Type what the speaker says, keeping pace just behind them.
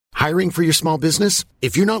Hiring for your small business?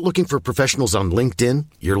 If you're not looking for professionals on LinkedIn,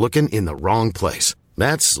 you're looking in the wrong place.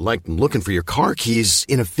 That's like looking for your car keys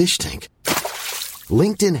in a fish tank.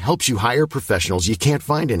 LinkedIn helps you hire professionals you can't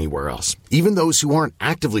find anywhere else, even those who aren't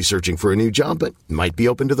actively searching for a new job but might be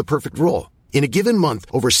open to the perfect role. In a given month,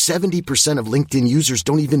 over 70% of LinkedIn users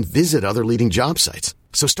don't even visit other leading job sites.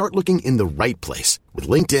 So start looking in the right place. With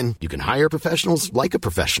LinkedIn, you can hire professionals like a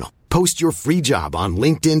professional. Post your free job on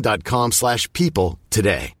linkedin.com/people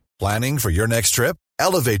today. Planning for your next trip?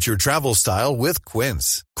 Elevate your travel style with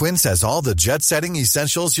Quince. Quince has all the jet-setting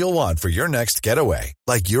essentials you'll want for your next getaway,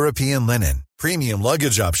 like European linen, premium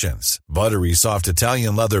luggage options, buttery soft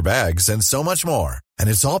Italian leather bags, and so much more. And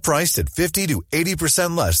it's all priced at 50 to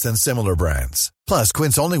 80% less than similar brands. Plus,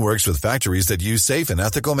 Quince only works with factories that use safe and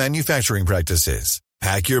ethical manufacturing practices.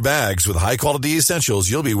 Pack your bags with high-quality essentials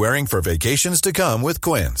you'll be wearing for vacations to come with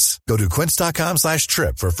Quince. Go to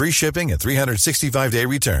quince.com/trip for free shipping and 365-day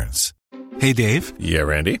returns. Hey, Dave. Yeah,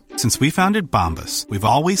 Randy. Since we founded Bombas, we've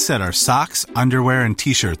always said our socks, underwear, and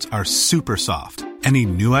T-shirts are super soft. Any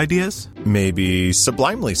new ideas? Maybe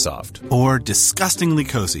sublimely soft. Or disgustingly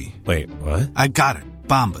cozy. Wait, what? I got it.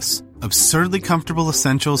 Bombas. Absurdly comfortable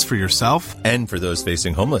essentials for yourself and for those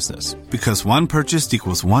facing homelessness. Because one purchased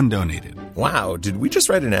equals one donated. Wow, did we just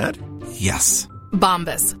write an ad? Yes.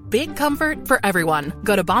 Bombas. Big comfort for everyone.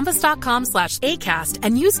 Go to bombas.com/ACAST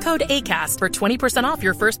and use code ACAST for 20% off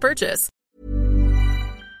your first purchase.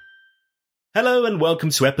 Hello and welcome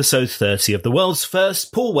to episode 30 of the world's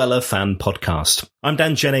first Paul Weller fan podcast. I'm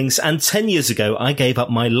Dan Jennings, and 10 years ago I gave up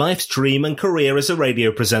my life's dream and career as a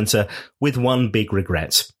radio presenter with one big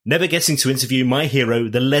regret: never getting to interview my hero,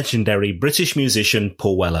 the legendary British musician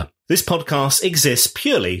Paul Weller. This podcast exists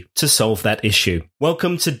purely to solve that issue.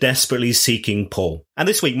 Welcome to Desperately Seeking Paul. And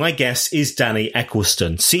this week my guest is Danny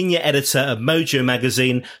Eccleston, senior editor of Mojo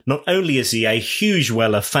magazine. Not only is he a huge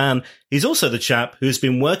Weller fan, he's also the chap who's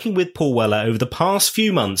been working with Paul Weller over the past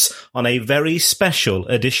few months on a very special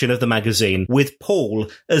edition of the magazine with Paul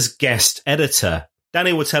as guest editor.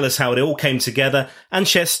 Danny will tell us how it all came together and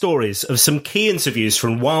share stories of some key interviews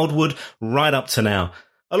from Wildwood right up to now,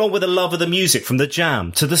 along with a love of the music from The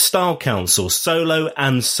Jam to the Style Council, solo,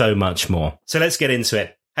 and so much more. So let's get into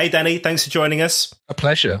it. Hey, Danny, thanks for joining us. A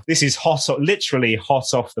pleasure. This is literally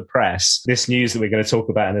hot off the press, this news that we're going to talk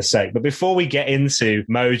about in a sec. But before we get into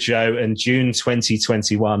Mojo and June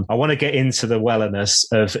 2021, I want to get into the wellerness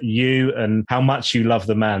of you and how much you love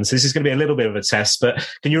the man. So this is going to be a little bit of a test, but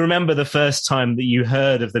can you remember the first time that you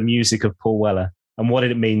heard of the music of Paul Weller? And what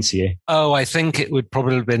did it mean to you? Oh, I think it would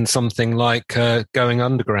probably have been something like Going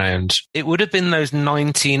Underground. It would have been those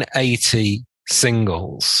 1980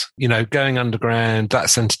 singles, Going Underground,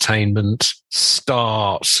 That's Entertainment,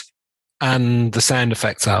 Start, and the Sound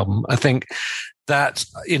Effects album. I think that,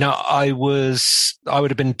 I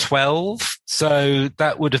would have been 12. So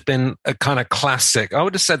that would have been a kind of classic. I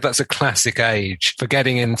would have said that's a classic age for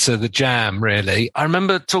getting into the Jam, really. I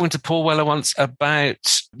remember talking to Paul Weller once about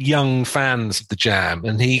young fans of the Jam.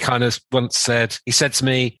 And he kind of once said to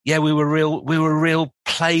me, yeah, we were a real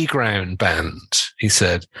playground band, he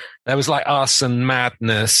said. There was like us and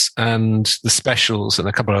Madness and the Specials and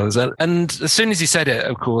a couple of others. And as soon as he said it,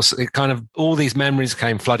 of course, it kind of, all these memories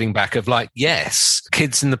came flooding back of like, yes,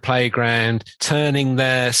 kids in the playground, turning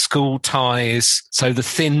their school ties so the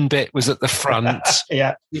thin bit was at the front.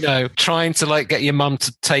 Yeah. Trying to like get your mum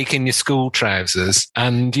to take in your school trousers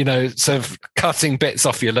and, sort of cutting bits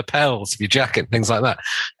off your lapels of your jacket, things like that.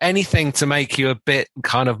 Anything to make you a bit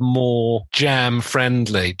kind of more Jam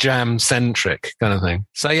friendly, Jam centric kind of thing.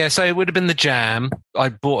 So yeah, so it would have been the Jam. I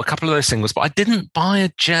bought a couple of those singles, but I didn't buy a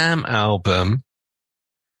Jam album,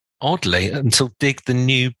 oddly, until Dig the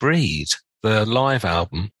New Breed, the live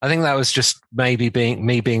album. I think that was just maybe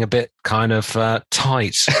being a bit kind of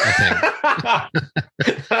tight, I think.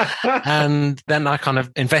 And then I kind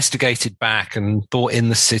of investigated back and bought In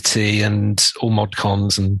the City and all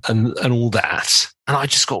Modcons and all that. And I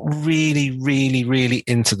just got really, really, really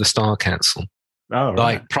into the Style Council. Oh, right.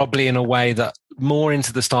 Like probably in a way that more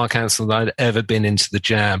into the Style Council than I'd ever been into the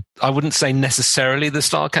Jam. I wouldn't say necessarily the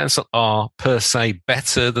Style Council are per se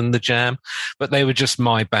better than the Jam, but they were just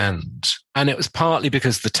my band. And it was partly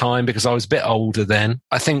because of the time, because I was a bit older then.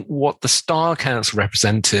 I think what the Style Council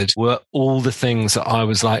represented were all the things that I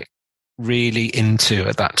was like really into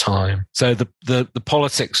at that time. So the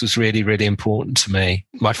politics was really, really important to me.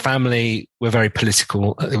 My family were very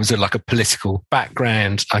political. It was like a political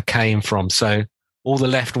background I came from. So all the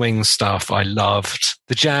left-wing stuff I loved.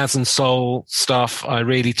 The jazz and soul stuff I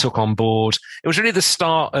really took on board. It was really the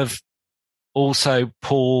start of also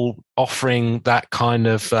Paul offering that kind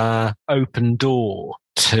of open door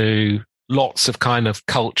to lots of kind of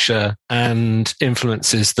culture and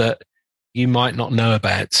influences that you might not know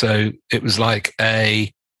about. So it was like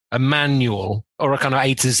a manual or a kind of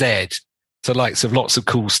A to Z to likes of lots of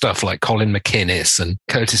cool stuff like Colin McInnes and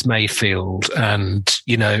Curtis Mayfield and,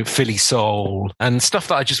 you know, Philly Soul and stuff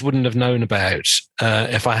that I just wouldn't have known about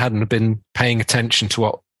if I hadn't been paying attention to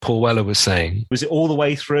what Paul Weller was saying. Was it all the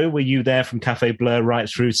way through? Were you there from Café Bleu right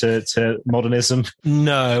through to modernism?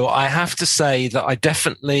 No, I have to say that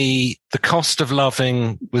The Cost of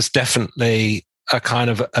Loving was definitely a kind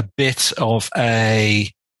of a bit of a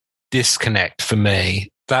disconnect for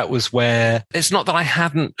me. That was where it's not that I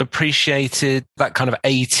hadn't appreciated that kind of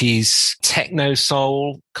 80s techno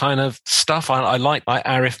soul kind of stuff. I liked my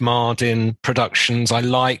Arif Mardin productions. I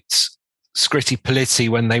liked Scritti Politti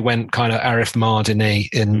when they went kind of Arif Mardini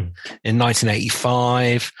in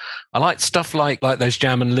 1985. I liked stuff like those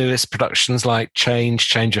Jam and Lewis productions like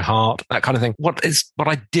Change Your Heart, that kind of thing. What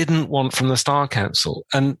I didn't want from the Star Council,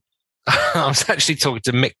 and I was actually talking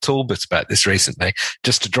to Mick Talbot about this recently,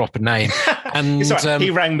 just to drop a name. And he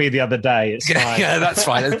rang me the other day. It's fine. Yeah, that's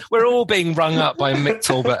fine. We're all being rung up by Mick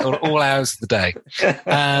Talbot at all hours of the day.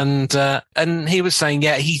 And he was saying,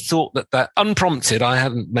 yeah, he thought that unprompted, I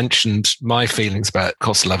hadn't mentioned my feelings about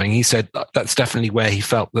Cost of Loving. He said that's definitely where he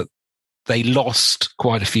felt that they lost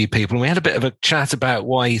quite a few people. And we had a bit of a chat about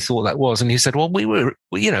why he thought that was. And he said, well, we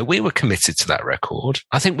were committed to that record.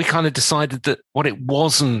 I think we kind of decided that what it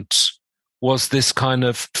wasn't was this kind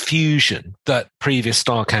of fusion that previous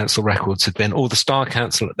Star Council records had been, or the Star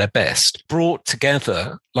Council at their best, brought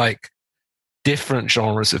together like different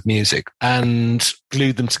genres of music and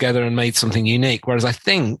glued them together and made something unique. Whereas I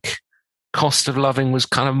think Cost of Loving was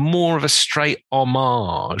kind of more of a straight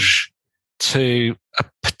homage to a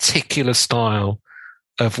particular style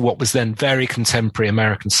of what was then very contemporary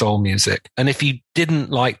American soul music. And if you didn't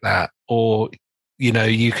like that, or, you know,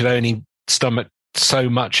 you could only stomach so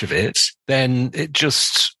much of it, then it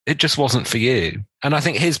just wasn't for you. And I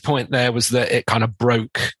think his point there was that it kind of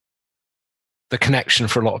broke the connection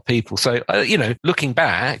for a lot of people. So, you know, looking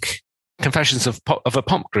back, Confessions of a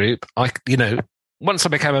Pop Group, once I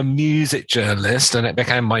became a music journalist and it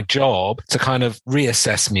became my job to kind of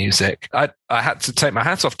reassess music, I had to take my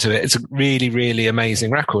hat off to it. It's a really, really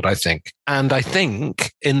amazing record, I think. And I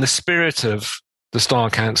think in the spirit of the Star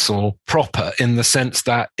Council proper, in the sense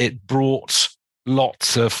that it brought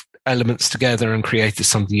lots of elements together and created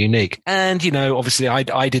something unique. And, you know, obviously I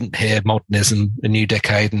didn't hear Modernism, A New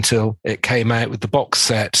Decade, until it came out with the box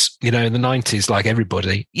set, you know, in the 90s, like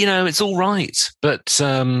everybody. You know, it's all right. But,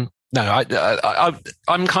 no,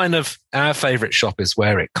 I'm kind of, our favourite shop is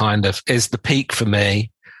where it kind of is the peak for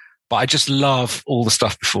me. But I just love all the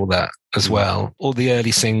stuff before that as well. All the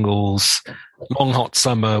early singles. Long Hot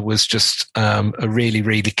Summer was just a really,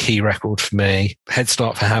 really key record for me. Head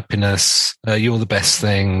Start for Happiness, You're the Best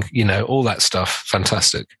Thing, you know, all that stuff.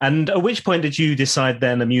 Fantastic. And at which point did you decide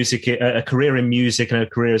then a career in music and a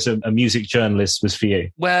career as a music journalist was for you?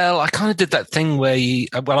 Well, I kind of did that thing where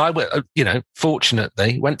I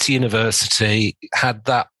fortunately went to university, had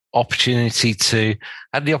the opportunity to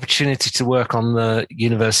work on the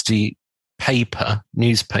university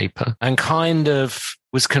newspaper, and kind of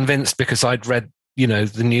was convinced, because I'd read, you know,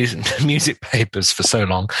 the music papers for so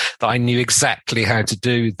long, that I knew exactly how to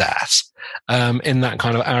do that, in that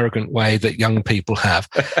kind of arrogant way that young people have.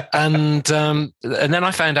 And then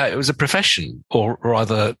I found out it was a profession, or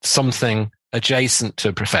rather something adjacent to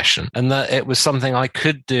a profession, and that it was something I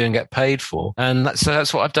could do and get paid for. And that's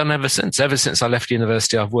what I've done ever since. Ever since I left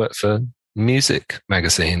university, I've worked for music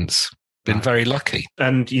magazines. Been very lucky.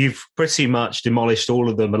 And you've pretty much demolished all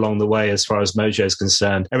of them along the way as far as Mojo is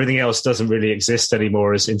concerned. Everything else doesn't really exist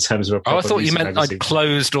anymore in terms of a proper I thought you meant magazine. I'd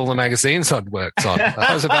closed all the magazines I'd worked on.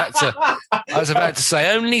 I was about to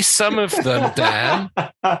say only some of them, Dan.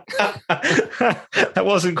 That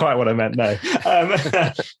wasn't quite what I meant, no.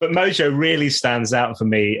 But Mojo really stands out for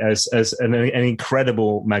me as an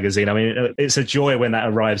incredible magazine. I mean, it's a joy when that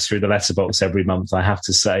arrives through the letterbox every month, I have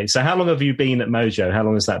to say. So how long have you been at Mojo? How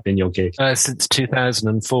long has that been your gig? Since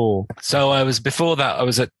 2004. So before that, I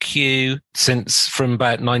was at Q from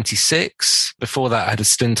about 96. Before that, I had a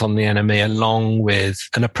stint on the NME along with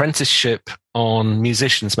an apprenticeship on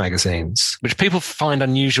musicians magazines, which people find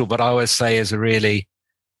unusual, but I always say is a really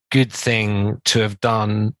good thing to have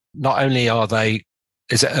done. Not only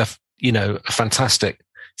is it a fantastic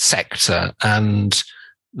sector and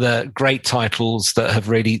the great titles that have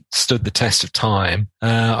really stood the test of time.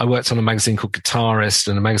 I worked on a magazine called Guitarist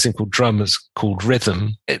and a magazine called Drummers called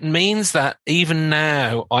Rhythm. It means that even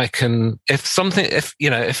now I can, if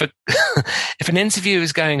an interview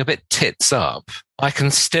is going a bit tits up, I can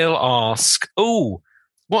still ask,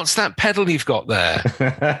 what's that pedal you've got there?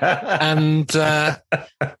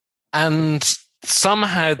 and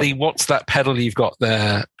somehow the what's that pedal you've got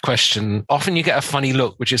there question, often you get a funny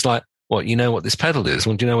look, which is like, what, you know what this pedal is?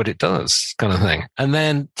 Well, do you know what it does? Kind of thing. And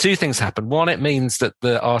then two things happen. One, it means that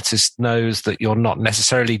the artist knows that you're not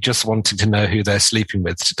necessarily just wanting to know who they're sleeping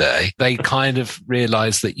with today. They kind of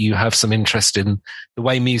realize that you have some interest in the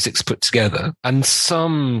way music's put together and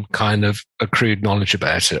some kind of accrued knowledge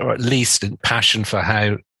about it, or at least a passion for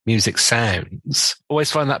how music sounds.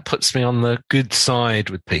 Always find that puts me on the good side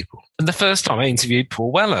with people. And the first time I interviewed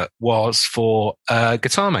Paul Weller was for a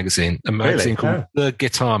guitar magazine, a magazine called The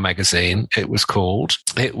Guitar Magazine, it was called.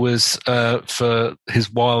 It was for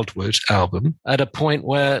his Wildwood album, at a point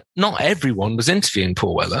where not everyone was interviewing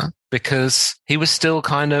Paul Weller because he was still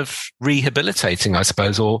kind of rehabilitating, I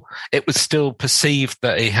suppose, or it was still perceived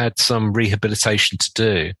that he had some rehabilitation to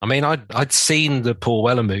do. I mean, I'd seen the Paul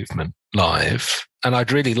Weller movement live, and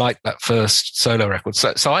I'd really liked that first solo record.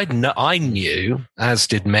 So I knew, as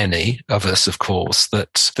did many of us, of course,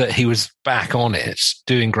 that he was back on it,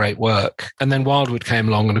 doing great work. And then Wildwood came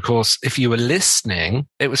along, and of course, if you were listening,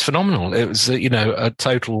 it was phenomenal. It was, a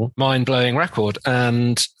total mind-blowing record.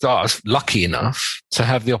 And I was lucky enough to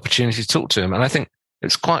have the opportunity to talk to him. And I think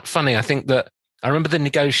it's quite funny. I think that I remember the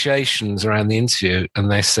negotiations around the interview, and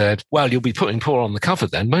they said, well, you'll be putting Paul on the cover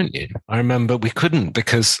then, won't you? I remember we couldn't,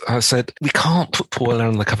 because I said, we can't put Paul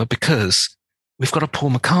on the cover because we've got a Paul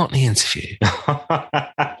McCartney interview.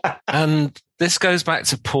 And this goes back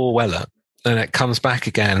to Paul Weller. And it comes back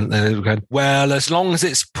again, and it goes, well, as long as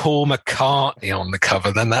it's Paul McCartney on the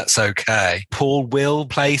cover, then that's okay. Paul will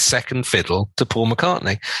play second fiddle to Paul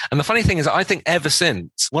McCartney. And the funny thing is, I think ever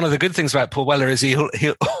since, one of the good things about Paul Weller is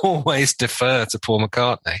he'll always defer to Paul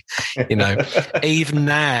McCartney. Even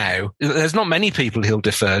now, there's not many people he'll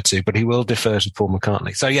defer to, but he will defer to Paul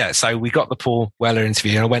McCartney. So we got the Paul Weller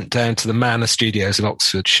interview, and I went down to the Manor Studios in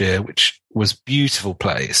Oxfordshire, which was a beautiful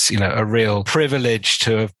place, a real privilege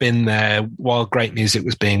to have been there while great music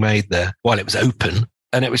was being made there, while it was open.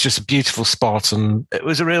 And it was just a beautiful spot. And it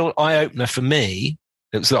was a real eye-opener for me.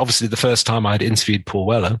 It was obviously the first time I'd interviewed Paul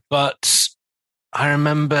Weller, but I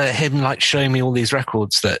remember him showing me all these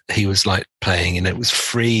records that he was playing, and it was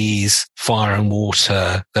Freeze, Fire and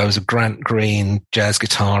Water. There was a Grant Green jazz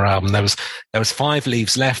guitar album. There was Five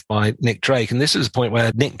Leaves Left by Nick Drake. And this was a point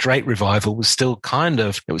where Nick Drake revival was still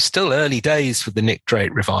it was still early days for the Nick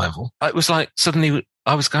Drake revival. It was suddenly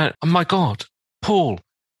I was going, oh my God, Paul,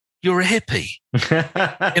 you're a hippie, and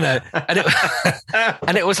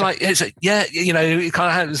it was he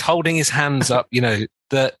kind of was holding his hands up,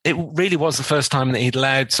 that it really was the first time that he'd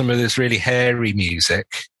allowed some of this really hairy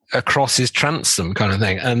music across his transom kind of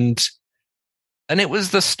thing. And it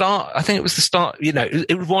was the start, I think it was the start,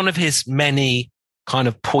 it was one of his many kind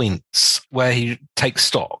of points where he takes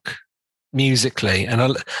stock musically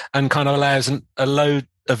and kind of allows a load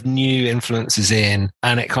of new influences in,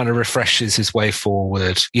 and it kind of refreshes his way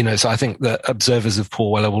forward. So I think that observers of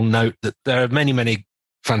Paul Weller will note that there are many, many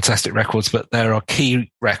fantastic records, but there are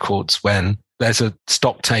key records when there's a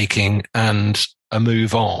stock taking and a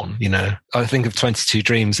move on. I think of 22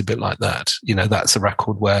 Dreams a bit like that. That's a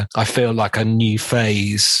record where I feel like a new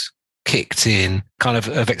phase kicked in, kind of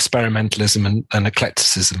experimentalism and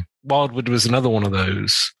eclecticism. Wildwood was another one of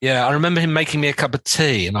those. Yeah, I remember him making me a cup of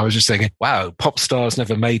tea, and I was just thinking, wow, pop stars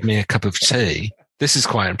never made me a cup of tea. This is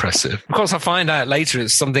quite impressive. Of course, I find out later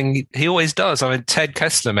it's something he always does. I mean, Ted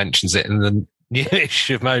Kessler mentions it in the new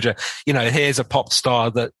issue of Mojo. Here's a pop star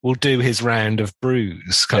that will do his round of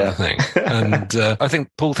brews kind of thing. And I think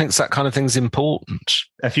Paul thinks that kind of thing's important.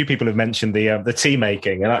 A few people have mentioned the tea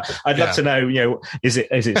making, and I'd love to know, is it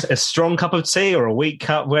a strong cup of tea or a weak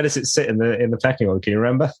cup? Where does it sit in the pecking order? Can you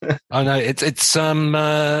remember? I know it's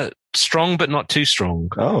strong, but not too strong.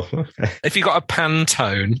 Oh, okay. If you got a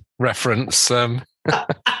Pantone reference,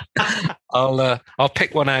 I'll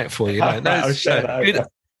pick one out for you. I'll share that.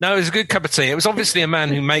 No, it was a good cup of tea. It was obviously a man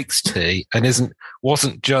who makes tea and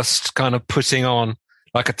wasn't just kind of putting on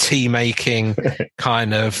like a tea making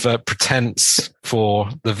kind of pretense for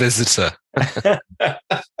the visitor.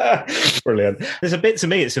 Brilliant. There's a bit to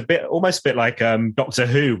me, it's almost a bit like Doctor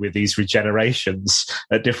Who with these regenerations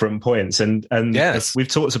at different points. And yes, we've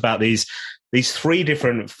talked about these these three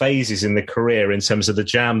different phases in the career in terms of the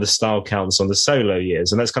jam, the style counts on the solo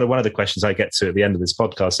years. And that's kind of one of the questions I get to at the end of this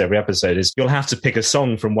podcast every episode is you'll have to pick a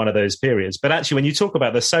song from one of those periods. But actually, when you talk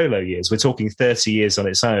about the solo years, we're talking 30 years on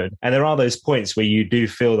its own. And there are those points where you do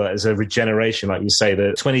feel that as a regeneration, like you say,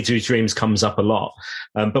 that 22 Dreams comes up a lot.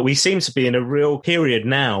 But we seem to be in a real period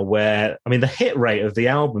now where, I mean, the hit rate of the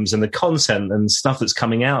albums and the content and stuff that's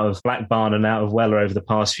coming out of Black Barn and out of Weller over the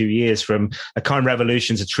past few years, from A Kind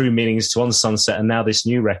Revolution to True Meanings to On Sunset and now this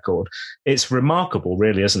new record, it's remarkable,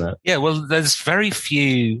 really, isn't it? Yeah, well, there's very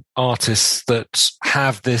few artists that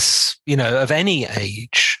have this, you know, of any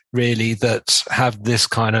age, really, that have this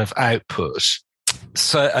kind of output.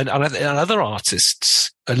 So, and other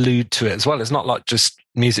artists allude to it as well. It's not like just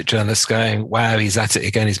music journalists going, wow, he's at it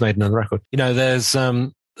again, he's made another record. You know, there's,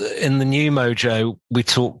 in the new Mojo, we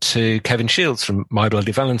talked to Kevin Shields from My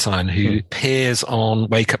Bloody Valentine, who appears on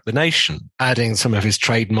Wake Up the Nation, adding some of his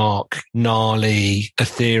trademark gnarly,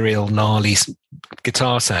 ethereal, gnarly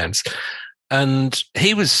guitar sounds. And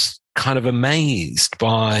he was kind of amazed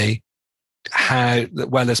by how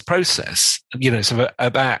Weller's process, you know, sort of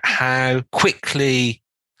about how quickly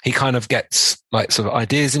he kind of gets like sort of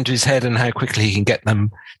ideas into his head and how quickly he can get them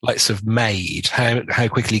like sort of made, how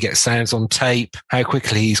quickly he gets sounds on tape, how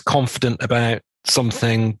quickly he's confident about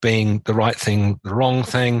something being the right thing, the wrong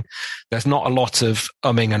thing. There's not a lot of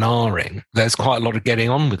umming and ahhing. There's quite a lot of getting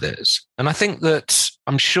on with it. And I think that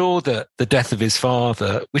I'm sure that the death of his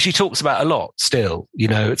father, which he talks about a lot still, you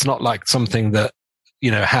know, it's not like something that, you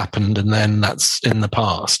know, happened and then that's in the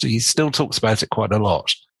past. He still talks about it quite a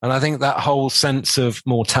lot. And I think that whole sense of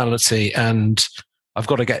mortality and I've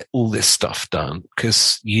got to get all this stuff done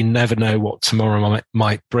because you never know what tomorrow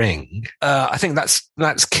might bring. I think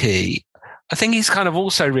that's key. I think he's kind of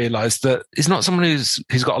also realized that he's not someone who's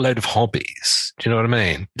got a load of hobbies. Do you know what I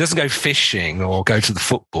mean? He doesn't go fishing or go to the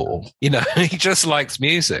football. You know, he just likes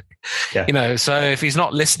music. Yeah. You know, so if he's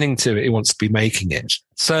not listening to it, he wants to be making it.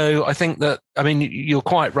 So I think that, I mean, you're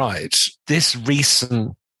quite right. This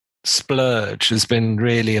recent splurge has been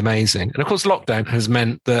really amazing. And of course, lockdown has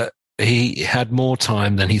meant that he had more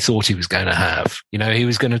time than he thought he was going to have. You know, he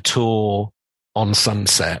was going to tour On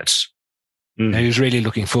Sunset. He was really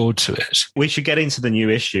looking forward to it. We should get into the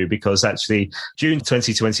new issue because actually June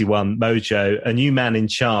 2021, Mojo, A New Man in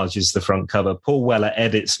Charge is the front cover. Paul Weller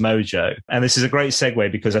edits Mojo. And this is a great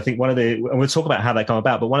segue because I think and we'll talk about how that came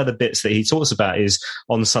about, but one of the bits that he talks about is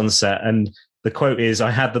On Sunset. And the quote is,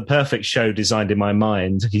 I had the perfect show designed in my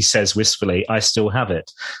mind. He says wistfully, I still have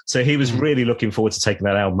it. So he was really looking forward to taking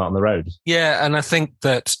that album out on the road. Yeah. And I think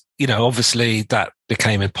that, you know, obviously that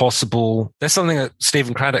became impossible. There's something that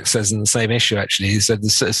Stephen Craddock says in the same issue, actually. He said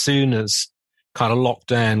as soon as kind of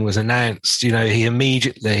lockdown was announced, you know, he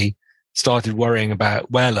immediately started worrying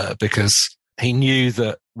about Weller because he knew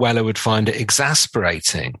that Weller would find it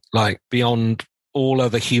exasperating, like beyond all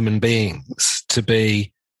other human beings, to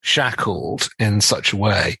be shackled in such a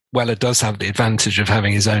way. Weller does have the advantage of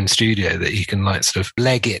having his own studio that he can like sort of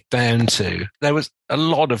leg it down to. There was a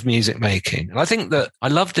lot of music making. And I think that I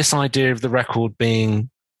love this idea of the record being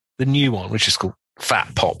the new one, which is called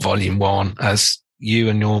Fat Pop Volume 1, as you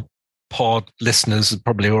and your pod listeners are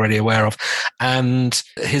probably already aware of. And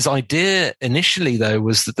his idea initially, though,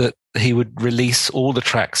 was that he would release all the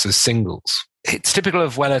tracks as singles. It's typical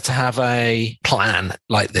of Weller to have a plan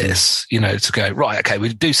like this, you know, to go, right, okay,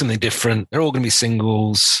 we'll do something different. They're all going to be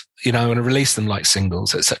singles, you know, and release them like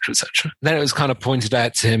singles, et cetera, et cetera. Then it was kind of pointed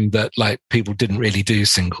out to him that like people didn't really do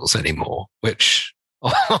singles anymore, which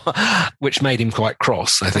made him quite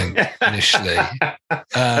cross, I think, initially.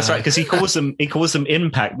 That's right, because he calls them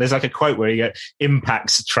impact. There's like a quote where you go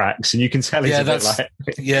impacts tracks, and you can tell it's a bit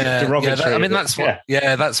like derogatory. I mean,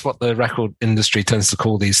 that's what the record industry tends to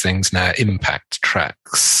call these things now, impact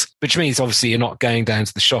tracks. Which means obviously you're not going down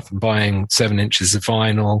to the shop and buying 7 inches of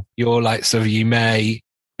vinyl. You're like, so you may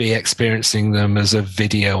be experiencing them as a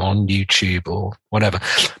video on YouTube or whatever.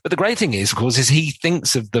 But the great thing is, of course, is he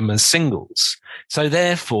thinks of them as singles. So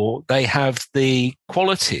therefore, they have the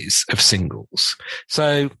qualities of singles.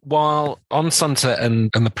 So while On Sunset and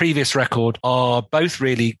the previous record are both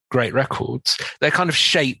really great records, they're kind of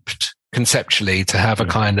shaped conceptually to have a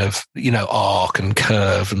kind of, you know, arc and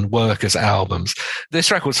curve and work as albums. This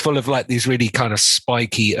record's full of like these really kind of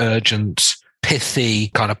spiky, urgent, pithy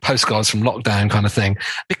kind of postcards from lockdown kind of thing,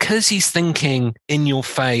 because he's thinking in your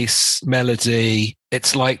face melody.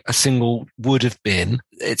 It's like a single would have been.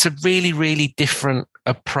 It's a really, really different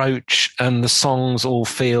approach, and the songs all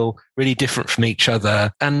feel really different from each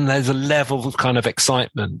other. And there's a level of kind of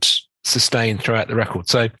excitement sustained throughout the record.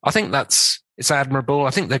 So I think that's It's admirable.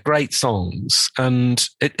 I think they're great songs, and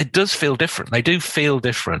it does feel different. They do feel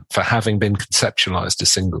different for having been conceptualized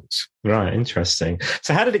as singles. Right, interesting.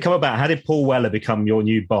 So how did it come about? How did Paul Weller become your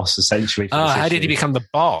new boss, essentially? How did he become the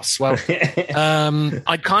boss? Well,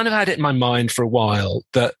 I kind of had it in my mind for a while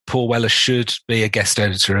that Paul Weller should be a guest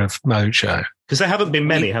editor of Mojo. Because there haven't been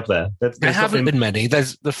many, have there? There haven't been many.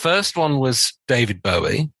 The first one was David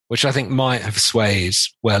Bowie, which I think might have swayed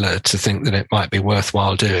Weller to think that it might be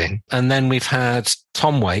worthwhile doing. And then we've had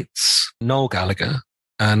Tom Waits, Noel Gallagher,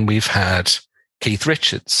 and we've had Keith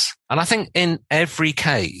Richards. And I think in every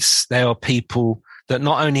case, there are people that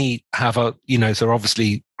not only have they're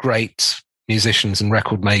obviously great musicians and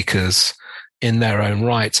record makers in their own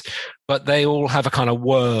right, but they all have a kind of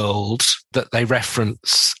world that they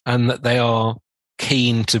reference and that they are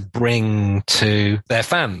keen to bring to their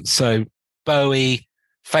fans. So Bowie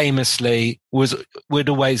famously would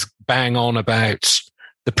always bang on about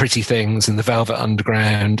the Pretty Things and the Velvet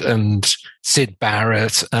Underground and Syd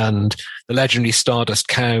Barrett and the legendary Stardust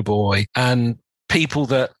Cowboy, and people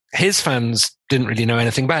that his fans didn't really know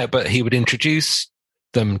anything about, but he would introduce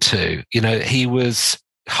them to. He was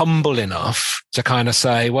humble enough to kind of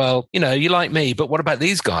say, well, you like me, but what about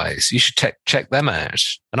these guys? You should check them out.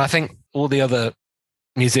 And I think all the other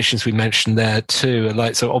musicians we mentioned there too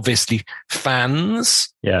are so obviously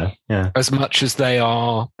fans, as much as they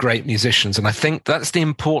are great musicians. And I think that's the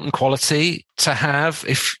important quality to have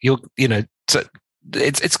if you're,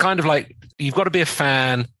 it's kind of like you've got to be a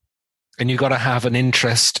fan and you've got to have an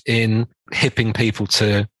interest in hipping people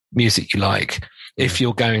to music you like if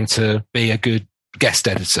you're going to be a good guest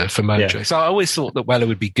editor for Mojo. Yeah. So I always thought that Weller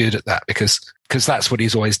would be good at that because that's what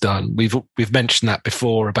he's always done. We've mentioned that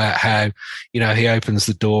before about how, he opens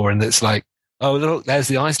the door and it's like, oh, look, there's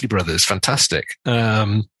the Isley Brothers. Fantastic.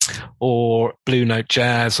 Or Blue Note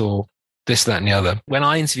Jazz or this, that, and the other. When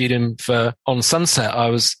I interviewed him for On Sunset, I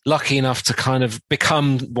was lucky enough to kind of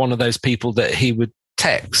become one of those people that he would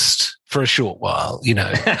text for a short while,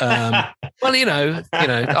 I'm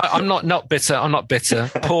not bitter. I'm not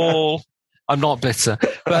bitter. Paul, I'm not bitter,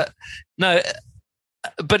 but no,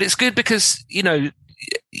 but it's good because,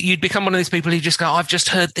 you'd become one of these people who just go, I've just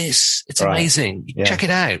heard this. It's amazing. Yeah. Check it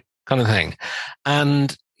out kind of thing.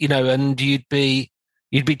 And, and you'd be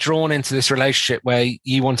drawn into this relationship where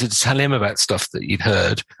you wanted to tell him about stuff that you'd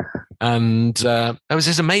heard. And, there was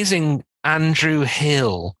this amazing Andrew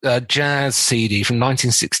Hill, jazz CD from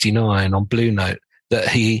 1969 on Blue Note that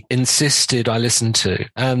he insisted I listen to.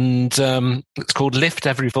 And it's called Lift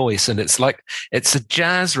Every Voice. And it's a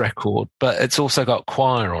jazz record, but it's also got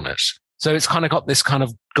choir on it. So it's kind of got this kind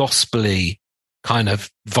of gospel-y kind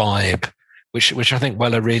of vibe, which I think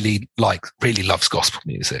Weller really loves gospel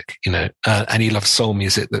music, and he loves soul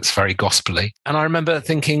music that's very gospel-y. And I remember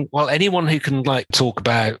thinking, well, anyone who can talk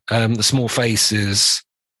about the Small Faces,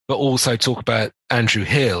 but also talk about Andrew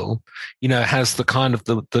Hill, has the kind of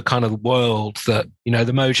the kind of world that,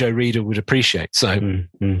 the Mojo reader would appreciate. So,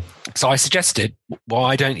 so I suggested,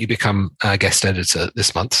 why don't you become a guest editor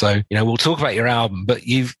this month? So, we'll talk about your album, but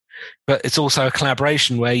it's also a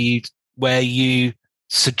collaboration where you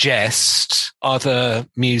suggest other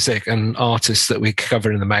music and artists that we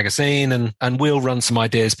cover in the magazine, and we'll run some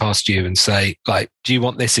ideas past you and say, do you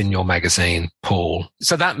want this in your magazine, Paul?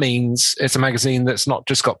 So that means it's a magazine that's not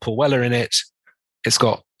just got Paul Weller in it. It's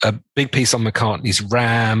got a big piece on McCartney's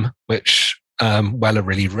Ram, which Weller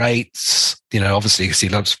really rates, obviously because he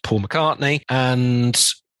loves Paul McCartney. And,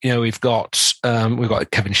 we've got a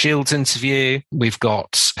Kevin Shields interview. We've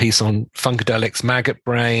got a piece on Funkadelic's Maggot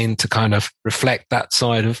Brain to kind of reflect that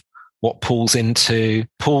side of what Paul's into.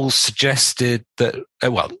 Paul suggested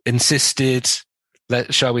insisted,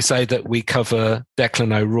 shall we say, that we cover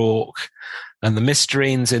Declan O'Rourke and the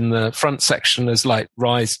Mysterines in the front section as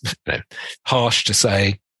harsh to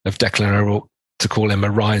say of Declan O'Rourke to call him a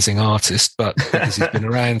rising artist, but because he's been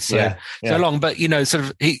around so long. But he needs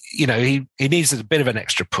a bit of an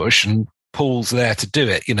extra push, and Paul's there to do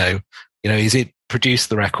it. He's produced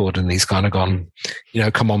the record, and he's kind of gone,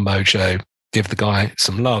 come on, Mojo, give the guy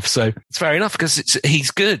some love. So it's fair enough because he's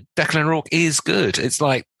good. Declan O'Rourke is good. It's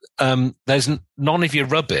like there's none of your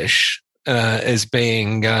rubbish is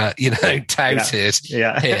being touted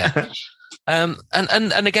here. And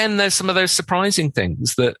again, there's some of those surprising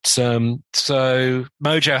things that, so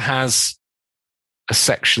Mojo has a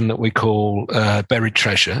section that we call Buried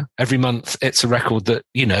Treasure. Every month it's a record that,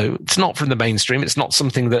 it's not from the mainstream. It's not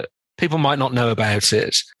something that people might not know about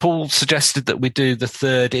it. Paul suggested that we do the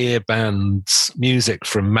Third Ear Band's music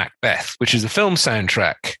from Macbeth, which is a film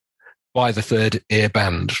soundtrack by the Third Ear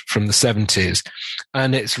Band from the 70s.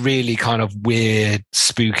 And it's really kind of weird,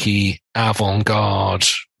 spooky, avant-garde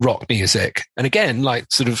rock music. And again,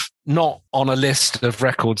 like sort of not on a list of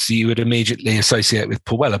records you would immediately associate with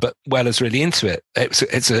Paul Weller, but Weller's really into it.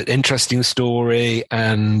 It's an interesting story,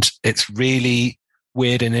 and it's really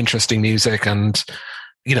weird and interesting music. And,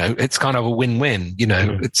 you know, it's kind of a win-win, you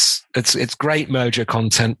know, it's great Mojo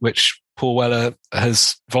content, which Paul Weller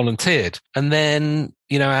has volunteered. And then,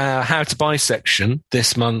 you know, our How to Buy section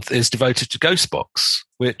this month is devoted to Ghostbox,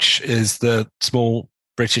 which is the small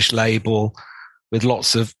British label with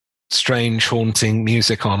lots of strange, haunting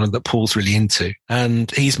music on and that Paul's really into.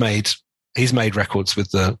 And he's made records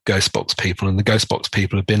with the Ghostbox people, and the Ghostbox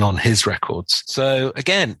people have been on his records. So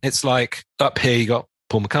again, it's like up here you got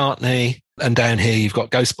Paul McCartney, and down here you've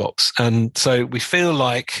got Ghostbox. And so we feel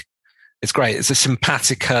like it's great. It's a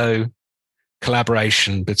simpatico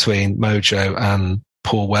collaboration between Mojo and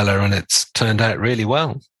Paul Weller, and it's turned out really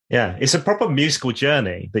well. Yeah, it's a proper musical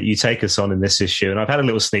journey that you take us on in this issue. And I've had a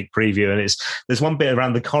little sneak preview, and there's one bit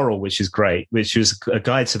around the Coral, which is great, which is a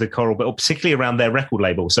guide to the Coral, but particularly around their record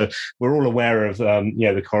label. So we're all aware of,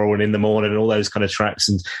 the Coral and In the Morning and all those kind of tracks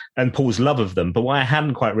and Paul's love of them. But what I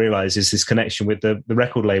hadn't quite realized is this connection with the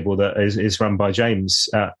record label that is run by James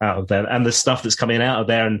out of there, and the stuff that's coming out of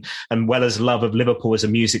there, and Weller's love of Liverpool as a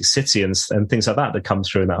music city and things like that comes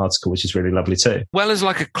through in that article, which is really lovely too. Weller's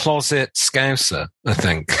like a closet Scouser, I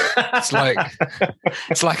think. It's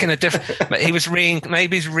like in a different. He's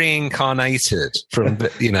reincarnated from,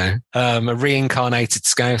 you know, a reincarnated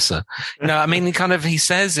Scouser. You know, I mean, he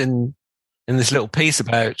says in this little piece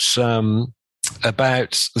about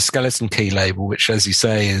the Skeleton Key label, which, as you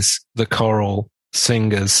say, is the Coral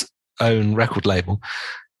Singers' own record label.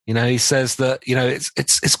 You know, he says that, you know,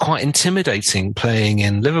 it's quite intimidating playing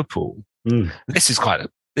in Liverpool.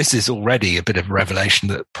 This is already a bit of a revelation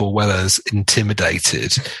that Paul Weller's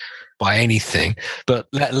intimidated by anything, but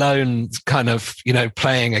let alone kind of, you know,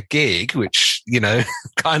 playing a gig, which, you know,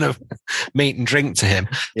 kind of meat and drink to him.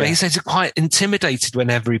 But he says he's quite intimidated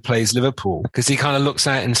whenever he plays Liverpool, because he kind of looks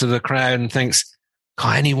out into the crowd and thinks,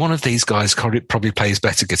 God, any one of these guys probably plays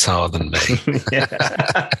better guitar than me.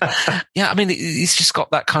 Yeah, I mean, he's just got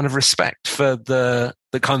that kind of respect for the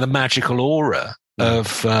kind of magical aura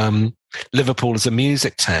of Liverpool as a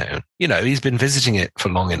music town. You know, he's been visiting it for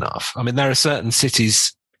long enough. I mean, there are certain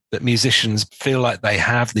cities that musicians feel like they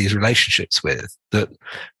have these relationships with, that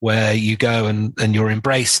where you go and you're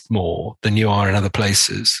embraced more than you are in other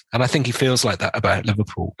places. And I think he feels like that about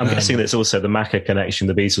Liverpool. I'm guessing there's also the Macca connection,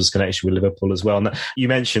 the Beatles connection with Liverpool as well. And you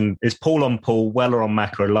mentioned, is Paul on Paul, Weller on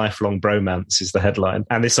Macca, a lifelong bromance is the headline.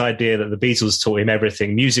 And this idea that the Beatles taught him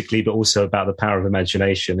everything musically, but also about the power of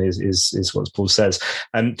imagination is what Paul says.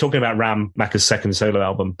 And talking about Ram, Macca's second solo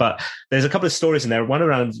album, but there's a couple of stories in there. One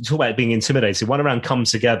around, talk about being intimidated, one around Come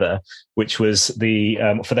Together, which was the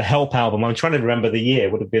for the Help album. I'm trying to remember the year,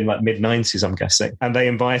 it would have been like mid-90s, I'm guessing. And they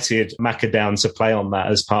invited Macca down to play on that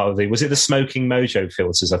as part of was it the Smoking Mojo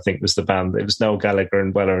Filters, I think was the band. It was Noel Gallagher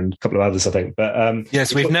and Weller and a couple of others, I think. But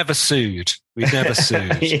yes, we've never sued. We've never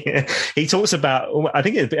sued. Yeah. He talks about, I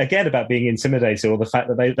think again, about being intimidated, or the fact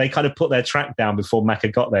that they kind of put their track down before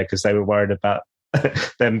Macca got there because they were worried about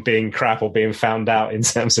them being crap or being found out in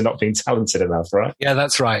terms of not being talented enough, right? Yeah,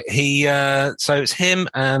 that's right. So it's him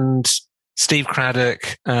and Steve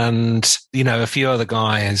Craddock and, you know, a few other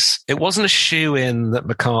guys. It wasn't a shoe-in that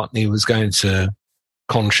McCartney was going to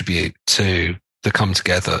contribute to the Come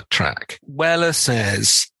Together track. Weller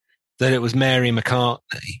says that it was Mary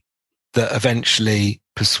McCartney that eventually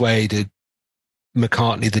persuaded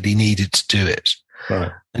McCartney that he needed to do it.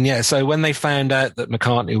 Right. And yeah, so when they found out that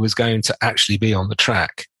McCartney was going to actually be on the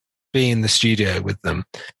track, be in the studio with them,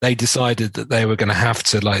 they decided that they were going to have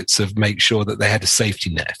to sort of make sure that they had a safety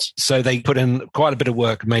net. So they put in quite a bit of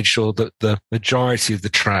work and made sure that the majority of the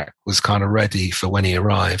track was kind of ready for when he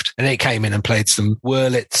arrived. And he came in and played some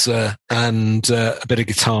Wurlitzer and a bit of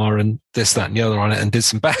guitar and this, that and the other on it, and did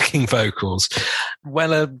some backing vocals.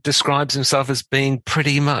 Weller describes himself as being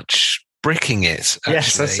pretty much bricking it, actually.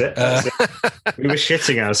 Yes, that's it. We were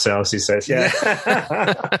shitting ourselves, he says. Yeah.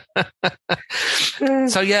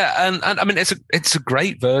 So yeah, and I mean, it's a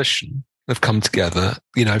great version of Come Together,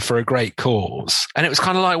 you know, for a great cause. And it was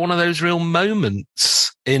kind of like one of those real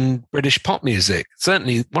moments in British pop music.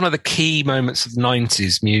 Certainly one of the key moments of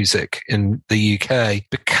 90s music in the UK,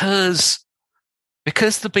 because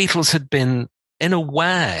the Beatles had been, in a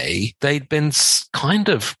way, they'd been kind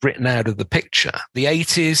of written out of the picture. The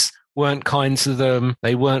 80s weren't kind to them.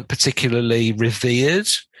 They weren't particularly revered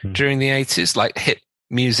during the 80s. Like hit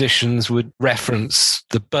musicians would reference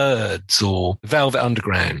the Byrds or Velvet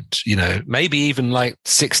Underground, you know, maybe even like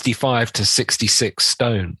 65 to 66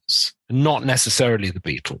 Stones. not necessarily the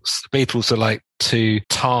Beatles. The Beatles are like too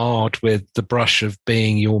tarred with the brush of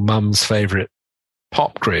being your mum's favourite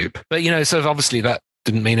pop group. But, so obviously that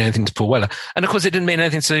didn't mean anything to Paul Weller. And of course, it didn't mean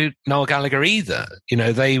anything to Noel Gallagher either.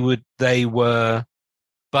 They were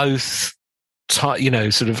both,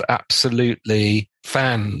 sort of absolutely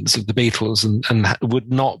fans of the Beatles and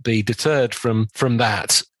would not be deterred from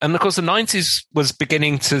that. And of course, the 90s was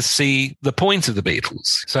beginning to see the point of the Beatles.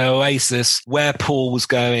 So Oasis, where Paul was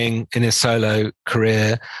going in his solo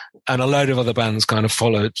career, and a load of other bands kind of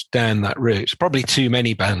followed down that route. Probably too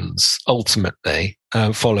many bands ultimately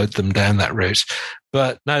followed them down that route.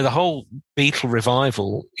 But no, the whole Beatle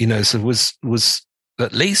revival, was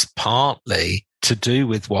at least partly to do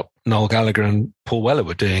with what Noel Gallagher and Paul Weller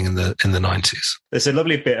were doing in the 90s. There's a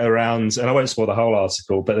lovely bit around, and I won't spoil the whole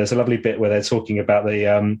article, but there's a lovely bit where they're talking about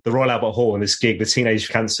the Royal Albert Hall and this gig, the Teenage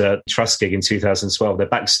Cancer Trust gig in 2012. They're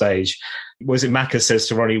backstage. Was it Macca says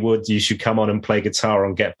to Ronnie Wood, you should come on and play guitar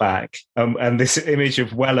on Get Back. And this image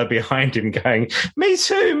of Weller behind him going, me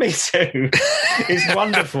too, me too. It's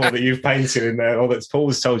wonderful that you've painted in there, or that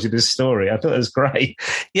Paul's told you this story. I thought it was great.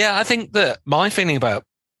 Yeah, I think that my feeling about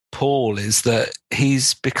Paul is that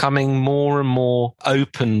he's becoming more and more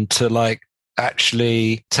open to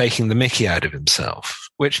actually taking the mickey out of himself,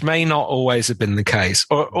 which may not always have been the case,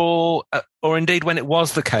 or indeed when it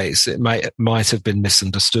was the case, it might have been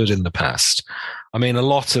misunderstood in the past. I mean, a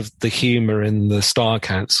lot of the humour in the Star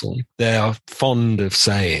Council, they are fond of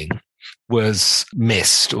saying, was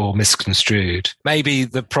missed or misconstrued. Maybe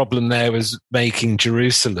the problem there was making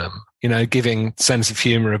Jerusalem, giving sense of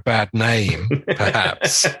humour a bad name,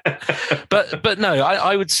 perhaps. but no,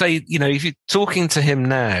 I would say, if you're talking to him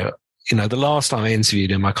now, the last time I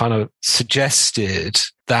interviewed him, I kind of suggested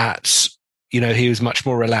that, he was much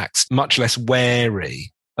more relaxed, much less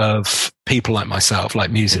wary of people like myself, like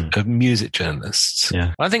music journalists.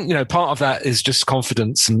 Yeah. I think, part of that is just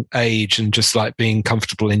confidence and age and just like being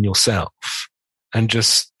comfortable in yourself and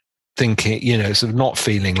just thinking, sort of not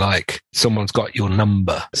feeling like someone's got your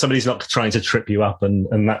number. Somebody's not trying to trip you up and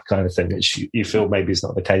that kind of thing, which you feel maybe is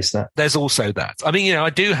not the case now. There's also that. I mean, I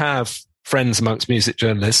do have friends amongst music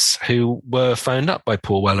journalists who were phoned up by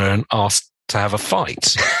Paul Weller and asked to have a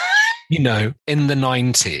fight. In the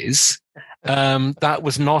 90s, that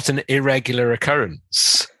was not an irregular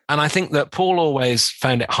occurrence. And I think that Paul always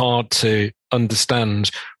found it hard to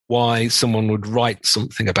understand why someone would write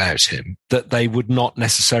something about him that they would not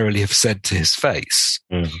necessarily have said to his face.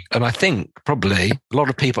 Mm. And I think probably a lot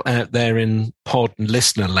of people out there in pod and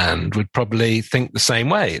listener land would probably think the same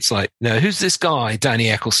way. It's like, who's this guy, Danny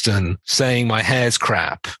Eccleston, saying my hair's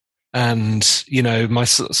crap? And, my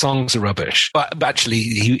songs are rubbish. But actually,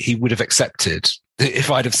 he would have accepted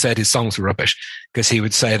if I'd have said his songs were rubbish, because he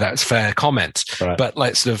would say that's fair comment. Right. But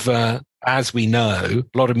as we know,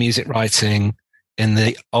 a lot of music writing in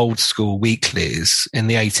the old school weeklies in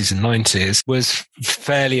the 80s and 90s was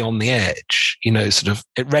fairly on the edge,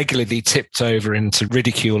 it regularly tipped over into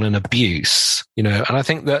ridicule and abuse, and I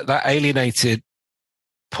think that alienated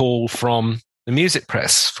Paul from the music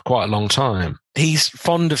press for quite a long time. He's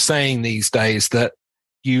fond of saying these days that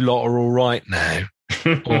you lot are all right now,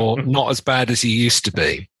 or not as bad as you used to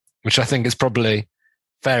be, which I think is probably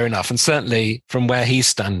fair enough. And certainly from where he's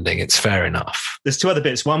standing, it's fair enough. There's two other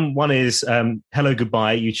bits. One is Hello,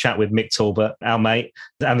 Goodbye. You chat with Mick Talbot, our mate,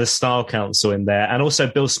 and the Style Council in there. And also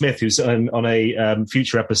Bill Smith, who's on a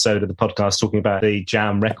future episode of the podcast talking about the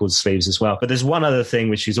Jam record sleeves as well. But there's one other thing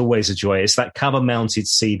which is always a joy. It's that cover-mounted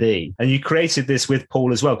CD. And you created this with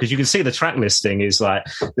Paul as well, because you can see the track listing is like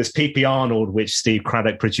there's P.P. Arnold, which Steve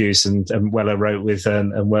Craddock produced and Weller wrote with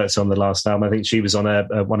and worked on the last album. I think she was on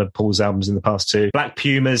one of Paul's albums in the past too. Black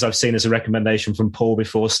Pumas, I've seen as a recommendation from Paul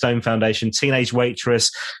before. Stone Foundation, Teenage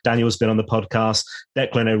Waitress. Daniel's been on the podcast.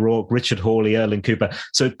 Declan O'Rourke, Richard Hawley, Erlen Cooper.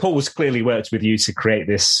 So Paul's clearly worked with you to create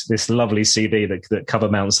this lovely CD that cover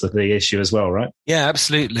mounts the issue as well, right? Yeah,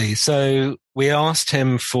 absolutely. So we asked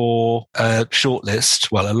him for a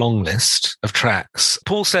long list of tracks.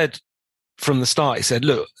 Paul said from the start, he said,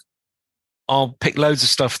 look, I'll pick loads of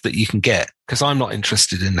stuff that you can get because I'm not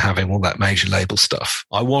interested in having all that major label stuff.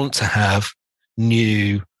 I want to have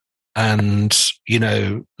new and,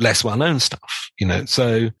 less well-known stuff,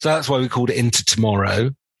 So that's why we called it Into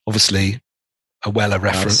Tomorrow. Obviously a Weller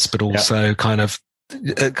reference, but also kind of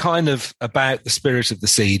about the spirit of the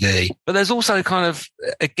CD. But there's also kind of,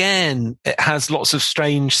 again, it has lots of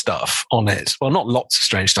strange stuff on it. Well, not lots of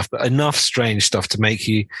strange stuff, but enough strange stuff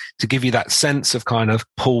to give you that sense of kind of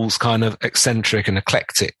Paul's kind of eccentric and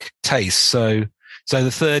eclectic taste. So So the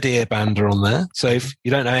Third Ear Band are on there. So if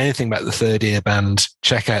you don't know anything about the Third Ear Band,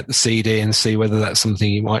 check out the CD and see whether that's something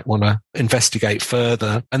you might want to investigate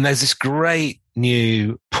further. And there's this great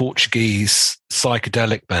new Portuguese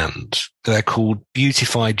psychedelic band. They're called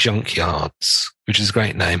Beautified Junkyards, which is a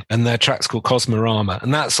great name. And their track's called Cosmorama,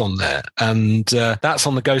 and that's on there. And that's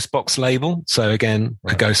on the Ghostbox label. So again,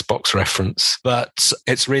 a Ghostbox reference. But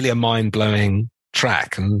it's really a mind-blowing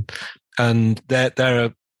track. And they're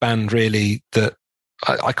a band really that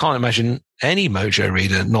I can't imagine any Mojo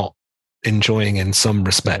reader not enjoying in some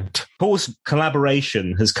respect. Paul's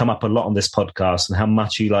collaboration has come up a lot on this podcast and how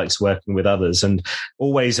much he likes working with others and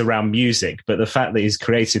always around music. But the fact that he's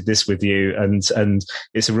created this with you and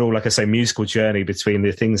it's a real, like I say, musical journey between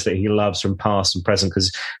the things that he loves from past and present,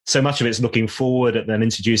 because so much of it's looking forward and then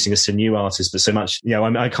introducing us to new artists. But so much,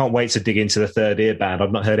 I can't wait to dig into the Third Ear Band.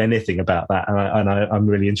 I've not heard anything about that. And I'm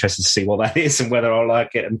really interested to see what that is and whether I'll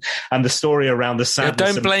like it. And the story around the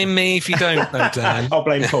sadness. Don't blame me if you don't, though, Dan. I'll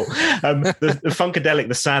blame Paul. The Funkadelic,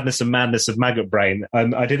 the sadness and madness of Maggot Brain.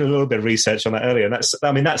 I did a little bit of research on that earlier, and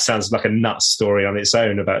that sounds like a nuts story on its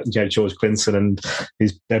own about George Clinton and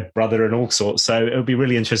their brother and all sorts. So it would be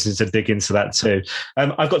really interesting to dig into that too.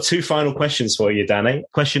 I've got two final questions for you, Danny.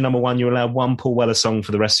 Question number one: you're allowed one Paul Weller song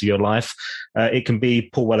for the rest of your life. It can be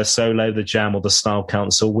Paul Weller solo, The Jam, or The Style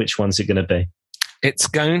Council. Which one's it going to be? It's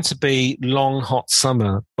going to be Long Hot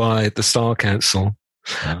Summer by The Style Council.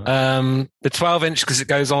 The 12-inch because it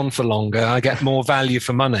goes on for longer. I get more value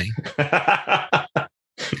for money.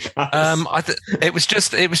 It was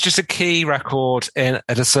just a key record at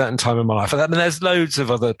a certain time in my life. I mean, there's loads of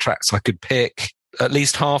other tracks I could pick. At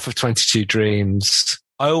least half of 22 Dreams.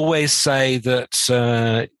 I always say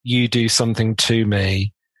that You Do Something to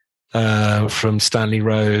Me from Stanley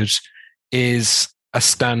Road is a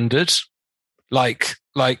standard, like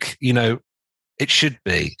it should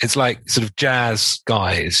be. It's like sort of jazz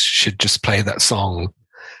guys should just play that song.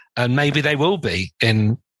 And maybe they will be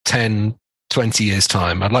in 10, 20 years'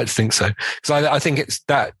 time. I'd like to think so. Because I think it's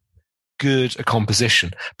that good a composition.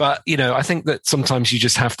 But, I think that sometimes you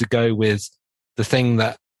just have to go with the thing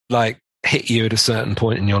that hit you at a certain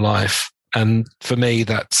point in your life. And for me,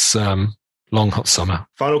 that's Long Hot Summer.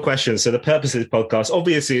 Final question. So the purpose of this podcast,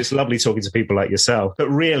 obviously it's lovely talking to people like yourself, but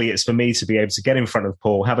really it's for me to be able to get in front of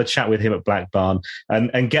Paul, have a chat with him at Black Barn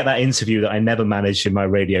and get that interview that I never managed in my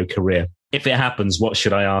radio career. If it happens, what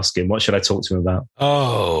should I ask him? What should I talk to him about?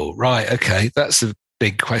 Oh, right. Okay. That's a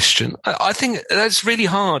big question. I think that's really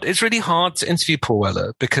hard. It's really hard to interview Paul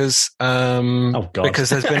Weller because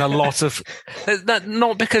there's been a lot of,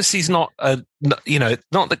 not because he's not,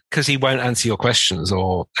 not because he won't answer your questions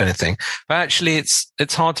or anything, but actually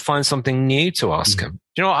it's hard to find something new to ask him.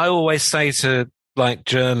 You know what I always say to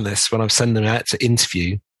journalists when I'm sending them out to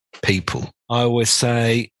interview people? I always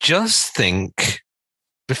say, just think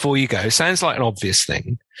before you go. Sounds like an obvious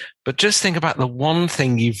thing, but just think about the one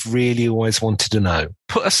thing you've really always wanted to know.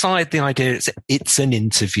 Put aside the idea it's an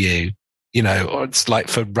interview, or it's like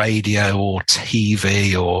for radio or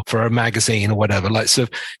TV or for a magazine or whatever.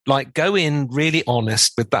 Go in really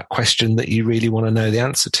honest with that question that you really want to know the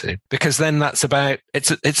answer to, because then that's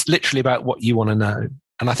it's literally about what you want to know.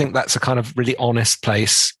 And I think that's a kind of really honest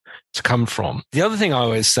place to come from. The other thing I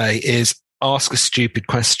always say is, ask a stupid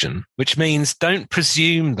question, which means don't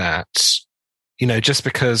presume that, just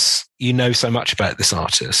because you know so much about this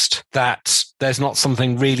artist, that there's not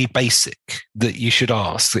something really basic that you should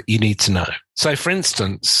ask that you need to know. So, for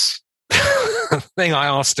instance, the thing I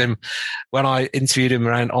asked him when I interviewed him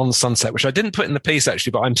around On Sunset, which I didn't put in the piece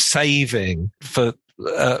actually, but I'm saving for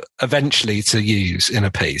eventually to use in a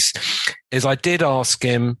piece, is I did ask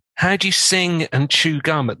him, how do you sing and chew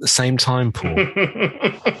gum at the same time, Paul?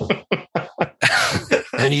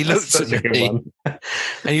 And he looks at me, and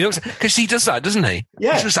he looks, because he does that, doesn't he?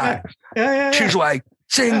 Yeah. He does that. Yeah. Chews away,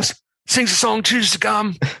 sings a song, chews the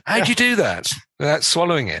gum. How'd you do that? Without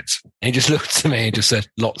swallowing it. And he just looked at me and just said,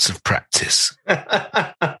 lots of practice.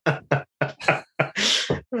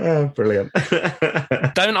 Oh, brilliant.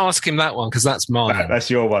 Don't ask him that one, because that's mine.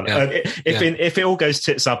 That's your one. Yeah. If it all goes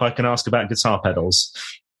tits up, I can ask about guitar pedals.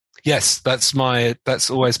 Yes, that's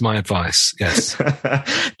always my advice. Yes.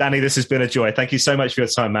 Danny, this has been a joy. Thank you so much for your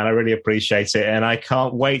time, man. I really appreciate it. And I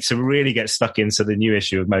can't wait to really get stuck into the new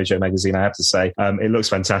issue of Mojo Magazine, I have to say. It looks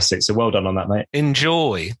fantastic. So well done on that, mate.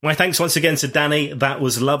 Enjoy. My thanks once again to Danny. That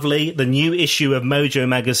was lovely. The new issue of Mojo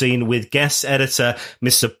Magazine with guest editor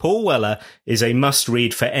Mr. Paul Weller is a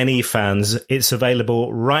must-read for any fans. It's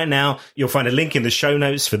available right now. You'll find a link in the show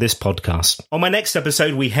notes for this podcast. On my next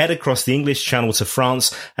episode, we head across the English Channel to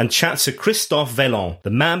France and and chat to Christophe Vellon, the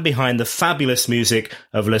man behind the fabulous music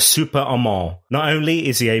of Le Super Amant. Not only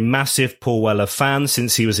is he a massive Paul Weller fan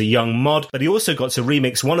since he was a young mod, but he also got to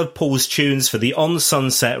remix one of Paul's tunes for the On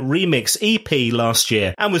Sunset Remix EP last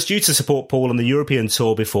year, and was due to support Paul on the European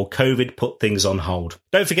tour before COVID put things on hold.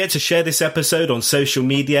 Don't forget to share this episode on social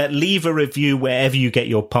media, leave a review wherever you get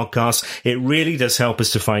your podcasts. It really does help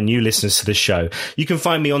us to find new listeners to the show. You can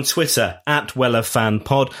find me on Twitter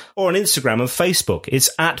 @WellerFanPod or on Instagram and Facebook. It's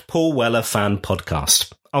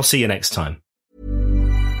 @PaulWellerFanPodcast. I'll see you next time.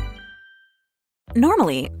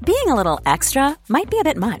 Normally, being a little extra might be a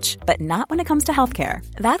bit much, but not when it comes to healthcare.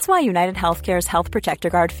 That's why United Healthcare's Health Protector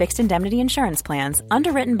Guard fixed indemnity insurance plans,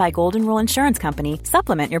 underwritten by Golden Rule Insurance Company,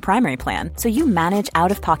 supplement your primary plan so you manage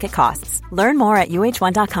out-of-pocket costs. Learn more at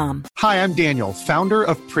UH1.com. Hi, I'm Daniel, founder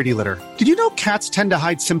of Pretty Litter. Did you know cats tend to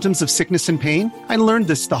hide symptoms of sickness and pain? I learned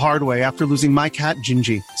this the hard way after losing my cat,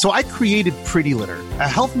 Gingy. So I created Pretty Litter, a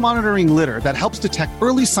health monitoring litter that helps detect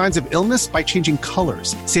early signs of illness by changing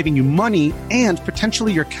colors, saving you money and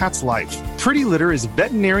potentially your cat's life. Pretty Litter is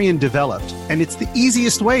veterinarian developed, and it's the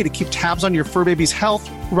easiest way to keep tabs on your fur baby's health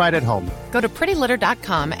right at home. Go to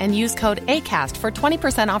prettylitter.com and use code ACAST for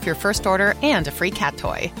 20% off your first order and a free cat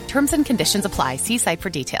toy. Terms and conditions apply. See site for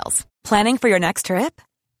details. Planning for your next trip?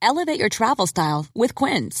 Elevate your travel style with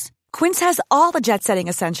Quince. Quince has all the jet-setting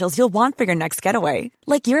essentials you'll want for your next getaway,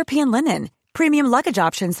 like European linen, premium luggage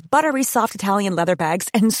options, buttery soft Italian leather bags,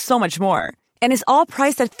 and so much more. And is all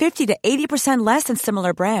priced at 50 to 80% less than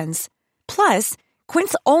similar brands. Plus,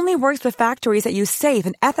 Quince only works with factories that use safe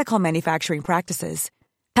and ethical manufacturing practices.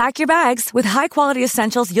 Pack your bags with high-quality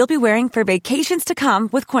essentials you'll be wearing for vacations to come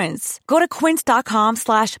with Quince. Go to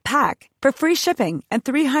quince.com/pack for free shipping and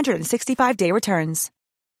 365-day returns.